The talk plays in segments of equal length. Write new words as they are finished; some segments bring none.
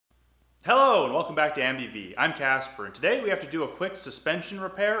Hello and welcome back to MBV. I'm Casper, and today we have to do a quick suspension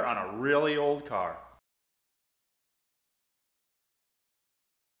repair on a really old car.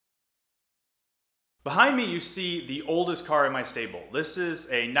 Behind me you see the oldest car in my stable. This is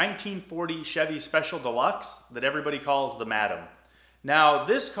a 1940 Chevy Special Deluxe that everybody calls the Madam. Now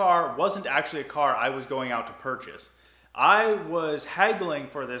this car wasn't actually a car I was going out to purchase. I was haggling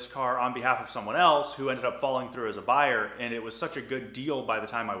for this car on behalf of someone else who ended up falling through as a buyer, and it was such a good deal by the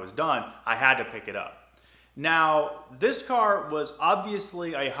time I was done, I had to pick it up. Now, this car was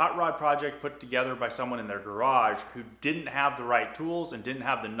obviously a hot rod project put together by someone in their garage who didn't have the right tools and didn't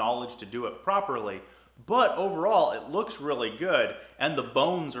have the knowledge to do it properly, but overall it looks really good and the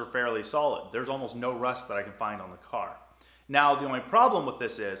bones are fairly solid. There's almost no rust that I can find on the car. Now, the only problem with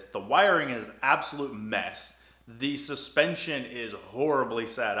this is the wiring is an absolute mess. The suspension is horribly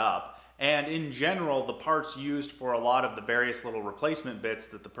set up, and in general the parts used for a lot of the various little replacement bits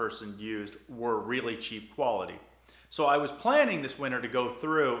that the person used were really cheap quality. So I was planning this winter to go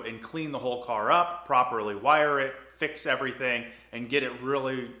through and clean the whole car up, properly wire it, fix everything, and get it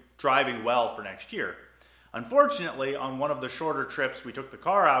really driving well for next year. Unfortunately, on one of the shorter trips we took the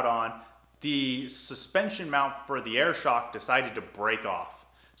car out on, the suspension mount for the air shock decided to break off.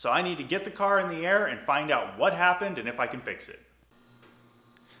 So I need to get the car in the air and find out what happened and if I can fix it.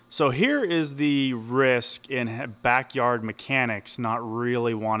 So here is the risk in backyard mechanics not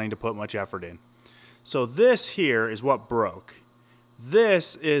really wanting to put much effort in. So this here is what broke.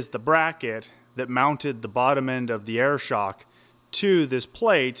 This is the bracket that mounted the bottom end of the air shock to this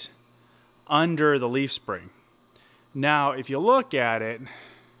plate under the leaf spring. Now if you look at it,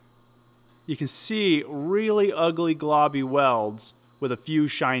 you can see really ugly globby welds with a few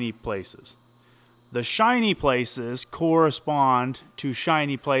shiny places. The shiny places correspond to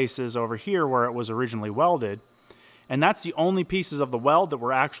shiny places over here where it was originally welded, and that's the only pieces of the weld that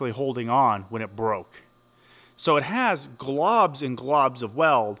were actually holding on when it broke. So it has globs and globs of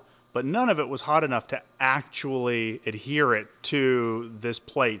weld, but none of it was hot enough to actually adhere it to this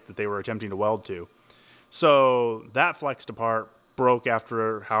plate that they were attempting to weld to. So that flexed apart, broke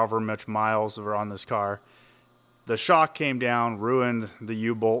after however much miles were on this car. The shock came down, ruined the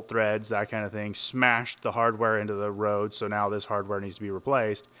U-bolt threads, that kind of thing, smashed the hardware into the road, so now this hardware needs to be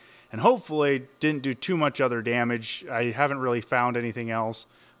replaced. And hopefully didn't do too much other damage. I haven't really found anything else,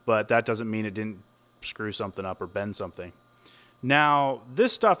 but that doesn't mean it didn't screw something up or bend something. Now,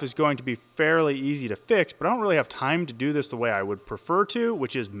 this stuff is going to be fairly easy to fix, but I don't really have time to do this the way I would prefer to,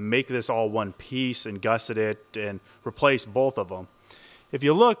 which is make this all one piece and gusset it and replace both of them. If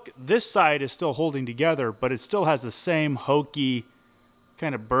you look, this side is still holding together, but it still has the same hokey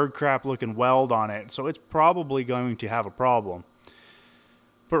kind of bird crap looking weld on it, so it's probably going to have a problem.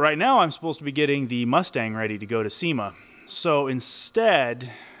 But right now I'm supposed to be getting the Mustang ready to go to SEMA. So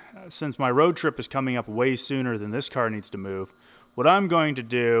instead, since my road trip is coming up way sooner than this car needs to move, what I'm going to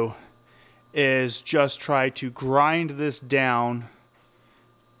do is just try to grind this down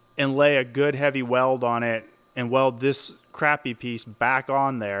and lay a good heavy weld on it and weld this crappy piece back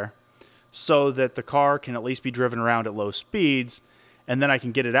on there so that the car can at least be driven around at low speeds, and then I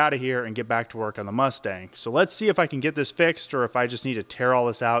can get it out of here and get back to work on the Mustang. So let's see if I can get this fixed or if I just need to tear all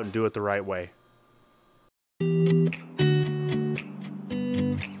this out and do it the right way.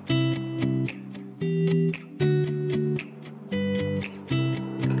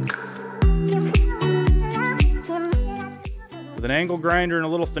 With an angle grinder and a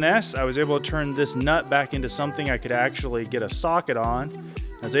little finesse, I was able to turn this nut back into something I could actually get a socket on.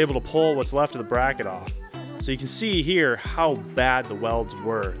 I was able to pull what's left of the bracket off. So you can see here how bad the welds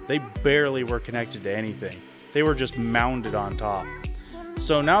were. They barely were connected to anything. They were just mounted on top.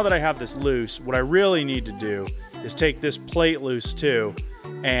 So now that I have this loose, what I really need to do is take this plate loose too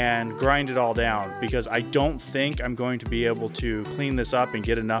and grind it all down, because I don't think I'm going to be able to clean this up and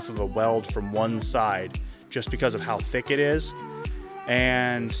get enough of a weld from one side just because of how thick it is.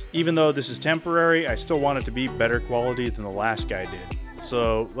 And even though this is temporary, I still want it to be better quality than the last guy did.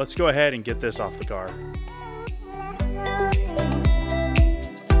 So let's go ahead and get this off the car.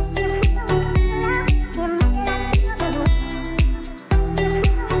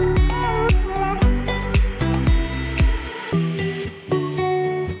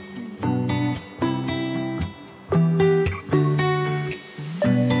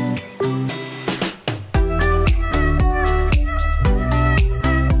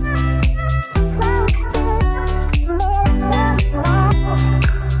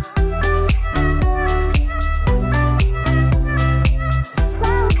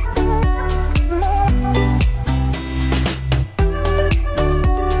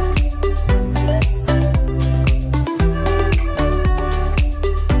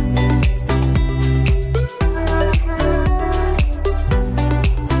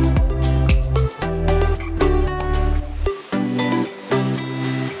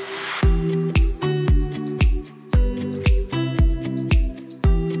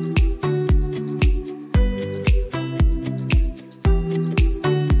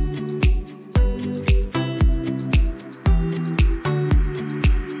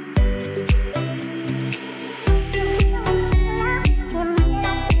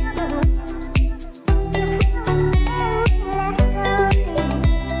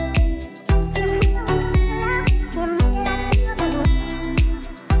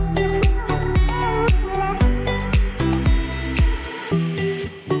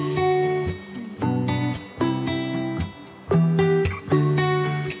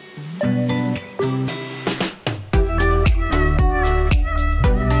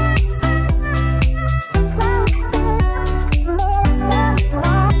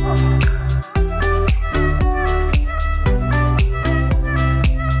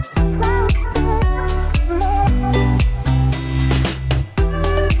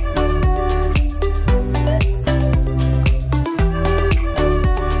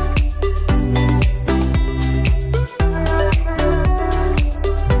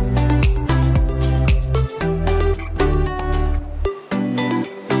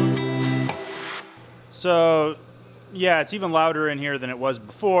 Yeah, it's even louder in here than it was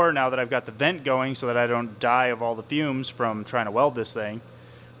before now that I've got the vent going so that I don't die of all the fumes from trying to weld this thing.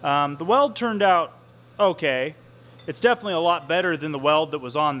 The weld turned out okay. It's definitely a lot better than the weld that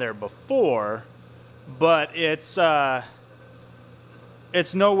was on there before, but it's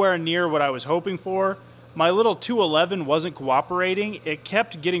nowhere near what I was hoping for. My little 211 wasn't cooperating. It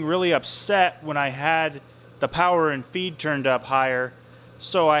kept getting really upset when I had the power and feed turned up higher,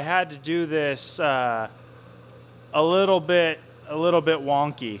 so I had to do this a little bit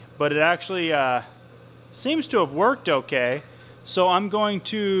wonky, but it actually seems to have worked okay. So I'm going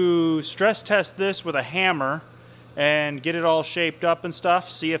to stress test this with a hammer and get it all shaped up and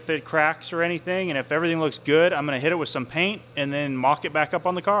stuff, see if it cracks or anything, and if everything looks good, I'm going to hit it with some paint and then mock it back up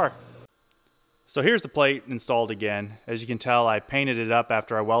on the car. So here's the plate installed again. As you can tell, I painted it up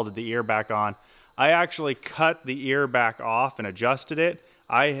after I welded the ear back on. I actually cut the ear back off and adjusted it.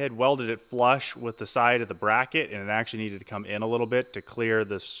 I had welded it flush with the side of the bracket, and it actually needed to come in a little bit to clear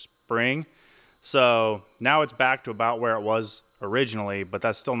the spring. So now it's back to about where it was originally, but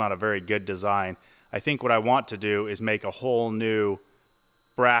that's still not a very good design. I think what I want to do is make a whole new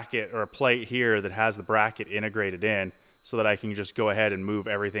bracket or a plate here that has the bracket integrated in so that I can just go ahead and move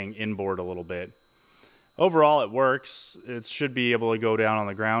everything inboard a little bit. Overall, it works. It should be able to go down on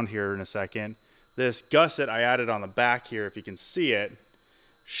the ground here in a second. This gusset I added on the back here, if you can see it,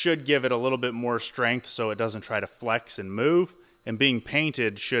 should give it a little bit more strength so it doesn't try to flex and move. And being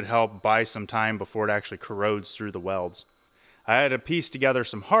painted should help buy some time before it actually corrodes through the welds. I had to piece together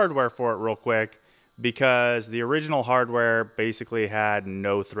some hardware for it real quick because the original hardware basically had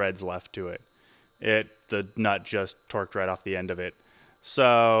no threads left to it. The nut just torqued right off the end of it.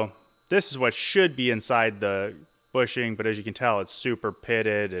 So this is what should be inside the bushing, but as you can tell, it's super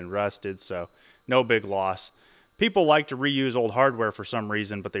pitted and rusted, so no big loss. People like to reuse old hardware for some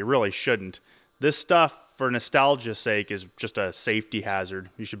reason, but they really shouldn't. This stuff, for nostalgia's sake, is just a safety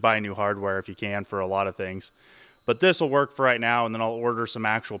hazard. You should buy new hardware if you can for a lot of things. But this will work for right now, and then I'll order some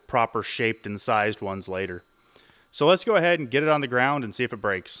actual proper shaped and sized ones later. So let's go ahead and get it on the ground and see if it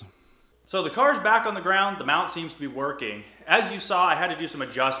breaks. So the car's back on the ground, the mount seems to be working. As you saw, I had to do some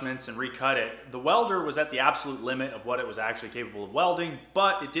adjustments and recut it. The welder was at the absolute limit of what it was actually capable of welding,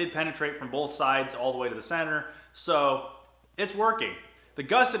 but it did penetrate from both sides all the way to the center, so it's working. The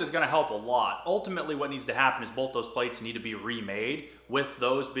gusset is going to help a lot. Ultimately, what needs to happen is both those plates need to be remade, with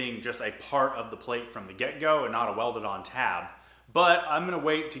those being just a part of the plate from the get-go and not a welded on tab. But I'm going to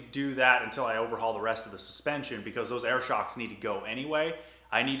wait to do that until I overhaul the rest of the suspension because those air shocks need to go anyway.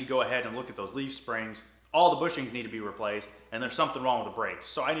 I need to go ahead and look at those leaf springs. All the bushings need to be replaced, and there's something wrong with the brakes.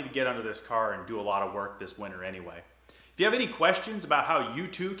 So I need to get under this car and do a lot of work this winter anyway. If you have any questions about how you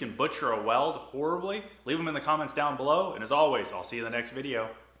too can butcher a weld horribly, leave them in the comments down below. And as always, I'll see you in the next video.